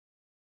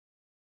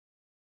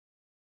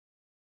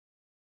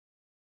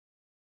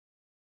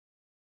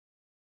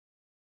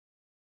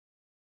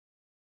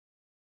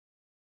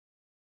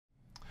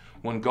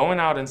When going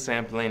out and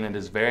sampling, it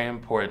is very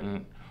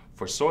important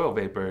for soil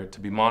vapor to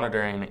be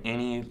monitoring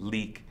any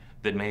leak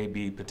that may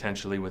be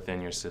potentially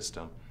within your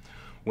system.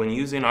 When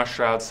using our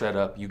shroud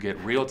setup, you get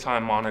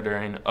real-time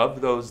monitoring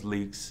of those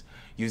leaks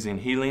using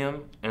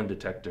helium and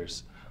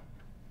detectors.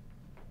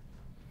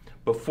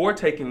 Before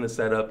taking the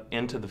setup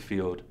into the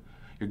field,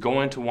 you're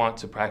going to want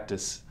to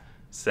practice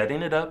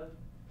setting it up,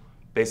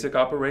 basic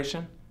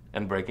operation,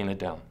 and breaking it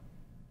down.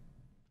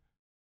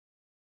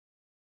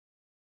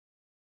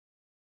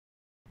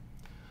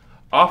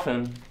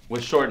 Often,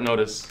 with short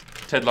notice,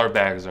 Tedlar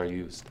bags are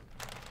used.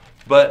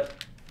 But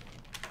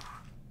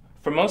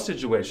for most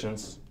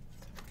situations,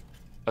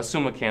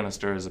 assume a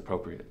canister is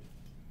appropriate.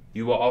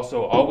 You will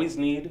also always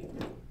need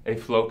a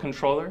flow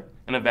controller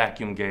and a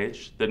vacuum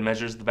gauge that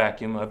measures the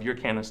vacuum of your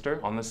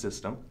canister on the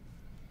system.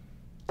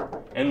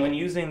 And when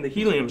using the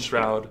helium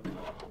shroud,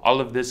 all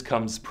of this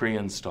comes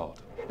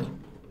pre-installed.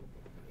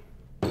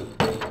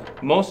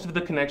 Most of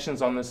the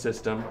connections on the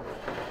system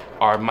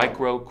are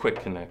micro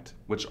quick connect,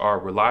 which are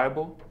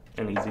reliable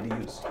and easy to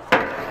use.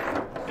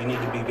 You need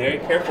to be very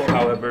careful,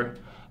 however,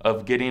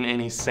 of getting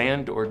any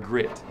sand or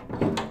grit.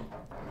 You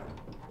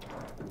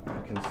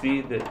can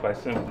see that by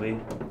simply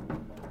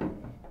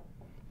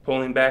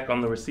pulling back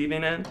on the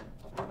receiving end,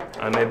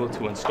 I'm able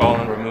to install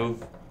and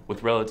remove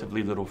with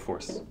relatively little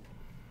force.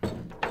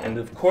 And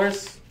of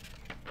course,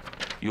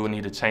 you will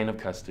need a chain of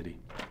custody.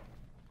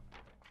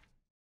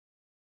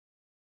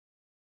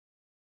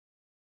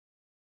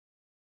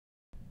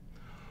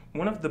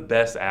 One of the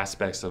best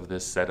aspects of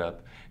this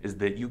setup is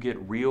that you get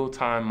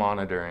real-time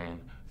monitoring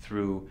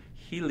through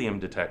helium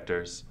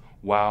detectors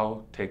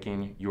while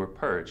taking your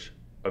purge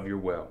of your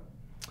well.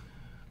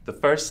 The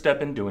first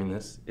step in doing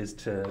this is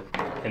to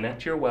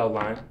connect your well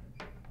line,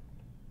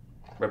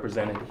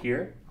 represented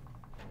here,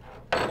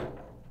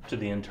 to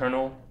the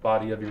internal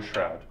body of your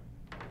shroud.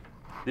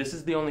 This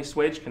is the only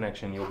swage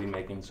connection you'll be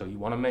making, so you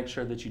want to make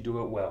sure that you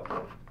do it well.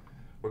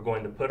 We're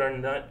going to put our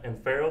nut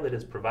and ferrule that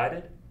is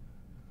provided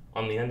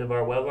on the end of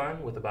our well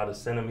line with about 1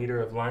 centimeter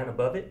of line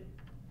above it.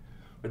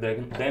 We're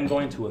then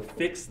going to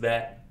affix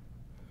that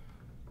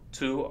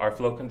to our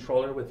flow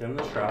controller within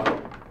the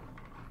shroud.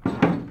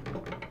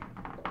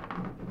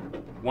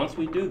 Once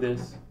we do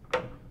this,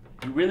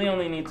 you really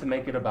only need to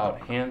make it about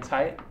hand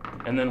tight,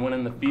 and then when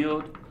in the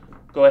field,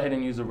 go ahead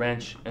and use a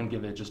wrench and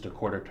give it just a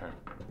quarter turn.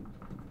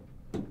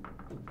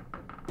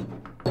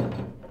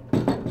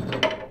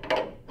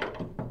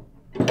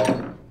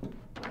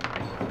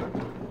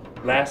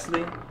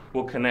 Lastly,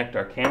 we'll connect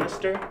our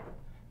canister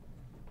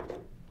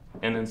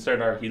and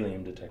insert our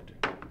helium detector.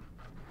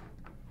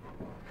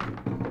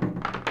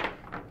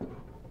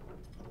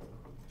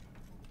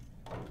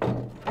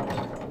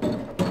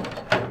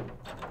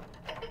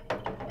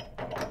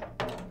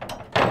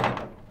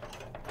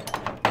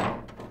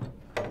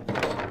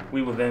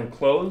 We will then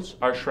close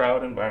our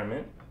shroud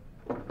environment.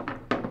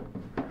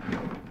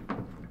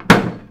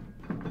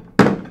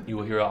 You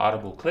will hear an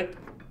audible click.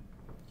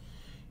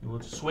 You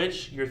will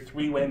switch your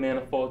three-way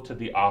manifold to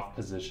the off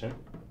position.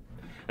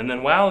 And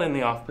then while in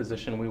the off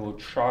position, we will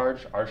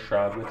charge our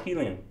shroud with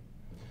helium.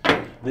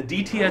 The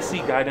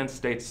DTSC guidance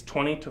states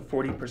 20 to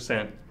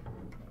 40%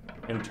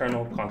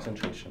 internal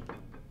concentration.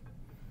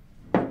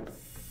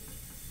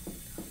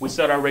 We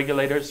set our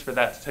regulators for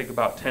that to take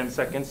about 10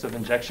 seconds of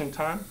injection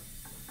time.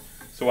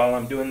 So while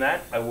I'm doing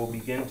that, I will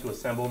begin to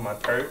assemble my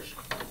purge.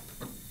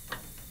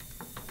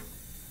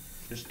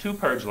 There's 2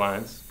 purge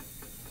lines.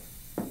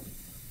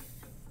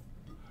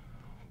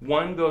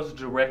 One goes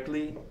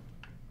directly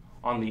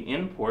on the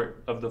in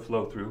port of the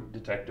flow-through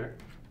detector.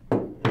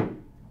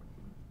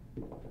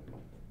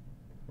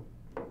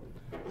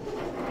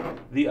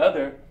 The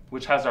other,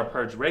 which has our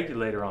purge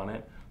regulator on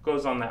it,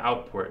 goes on the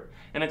out port.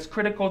 And it's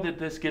critical that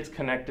this gets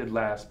connected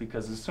last,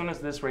 because as soon as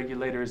this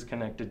regulator is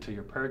connected to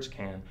your purge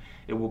can,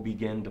 it will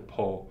begin to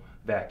pull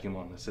vacuum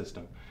on the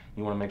system.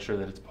 You want to make sure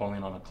that it's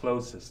pulling on a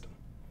closed system.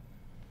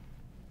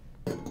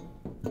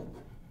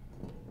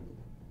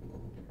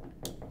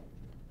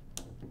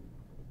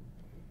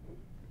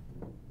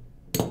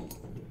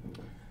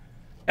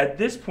 At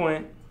this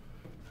point,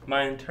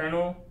 my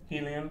internal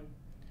helium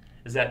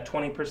is at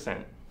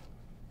 20%.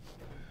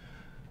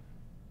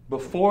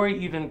 Before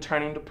even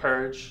turning to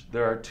purge,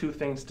 there are 2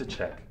 things to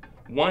check.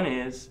 One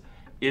is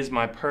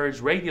my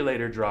purge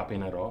regulator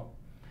dropping at all?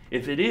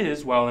 If it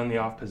is while in the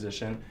off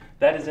position,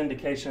 that is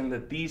indication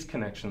that these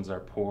connections are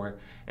poor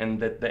and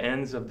that the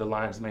ends of the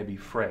lines may be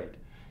frayed.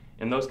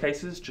 In those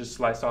cases, just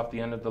slice off the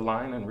end of the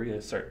line and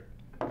reassert.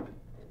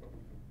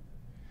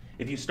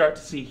 If you start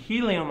to see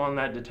helium on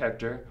that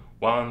detector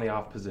while in the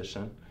off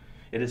position,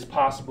 it is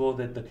possible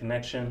that the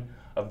connection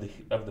of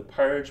the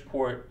purge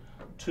port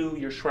to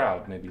your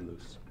shroud may be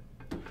loose.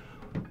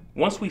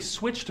 Once we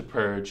switch to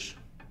purge,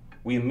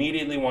 we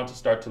immediately want to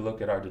start to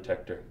look at our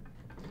detector.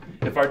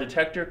 If our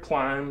detector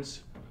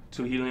climbs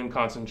to helium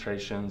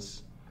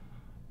concentrations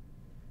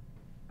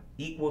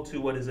equal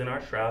to what is in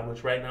our shroud,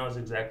 which right now is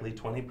exactly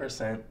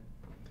 20%,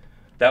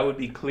 that would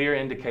be clear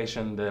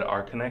indication that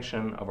our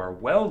connection of our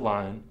well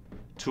line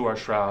to our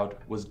shroud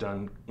was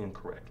done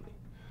incorrectly.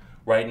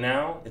 Right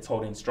now, it's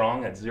holding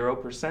strong at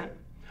 0%.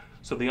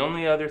 So the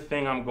only other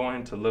thing I'm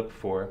going to look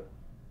for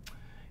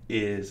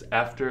is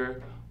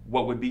after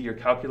what would be your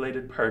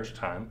calculated purge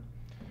time.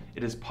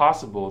 It is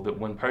possible that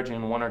when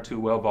purging 1 or 2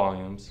 well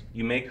volumes,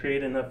 you may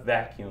create enough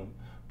vacuum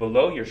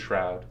below your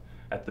shroud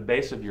at the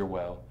base of your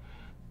well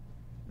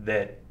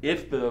that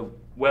if the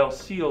well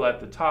seal at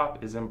the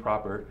top is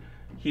improper,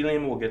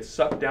 helium will get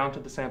sucked down to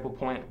the sample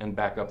point and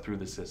back up through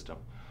the system.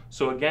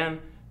 So again,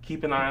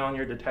 keep an eye on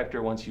your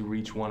detector once you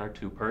reach 1 or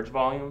 2 purge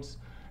volumes,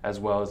 as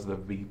well as the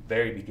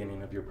very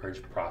beginning of your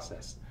purge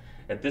process.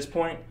 At this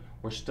point,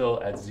 we're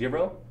still at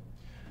 0,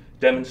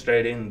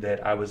 demonstrating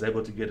that I was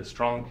able to get a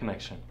strong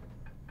connection.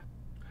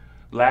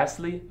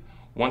 Lastly,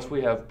 once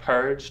we have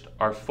purged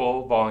our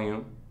full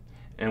volume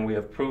and we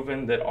have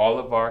proven that all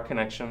of our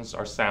connections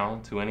are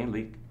sound to any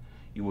leak,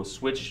 you will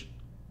switch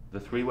the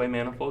 3-way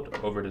manifold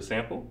over to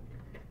sample.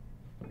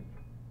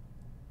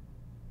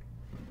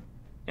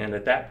 And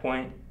at that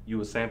point, you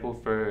will sample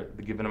for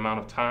the given amount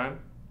of time.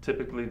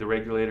 Typically, the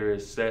regulator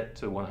is set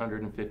to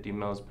 150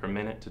 mils per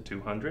minute to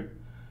 200.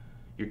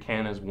 Your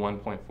can is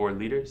 1.4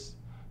 liters,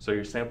 so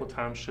your sample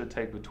time should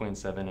take between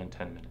 7 and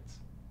 10 minutes.